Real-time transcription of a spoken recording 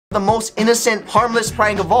The most innocent, harmless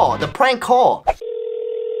prank of all, the prank call.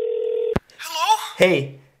 Hello?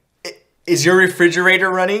 Hey, is your refrigerator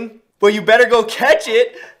running? Well, you better go catch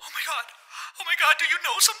it. Oh my god, do you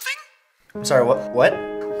know something? I'm sorry, what?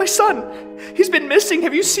 My son, he's been missing.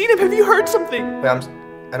 Have you seen him? Have you heard something? Wait,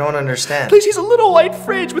 I don't understand. Please, he's a little white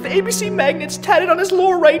fridge with ABC magnets tatted on his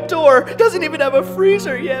lower right door. Doesn't even have a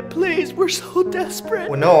freezer yet. Please, we're so desperate.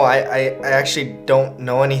 Well, no, I actually don't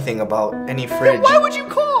know anything about any fridge. Then why would you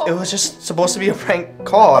call? It was just supposed to be a prank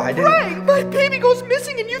call. I didn't. Prank? My baby goes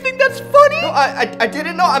missing and you think that's funny? No, I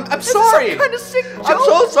didn't know. I'm This sorry. is some kind of sick joke. I'm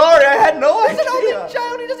so sorry. I had no He's an idea. only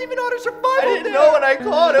child. He doesn't even know how to survive. I didn't know when I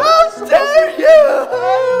called him. How dare you!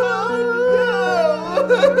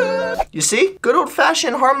 You see? Good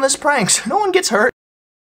old-fashioned harmless pranks. No one gets hurt.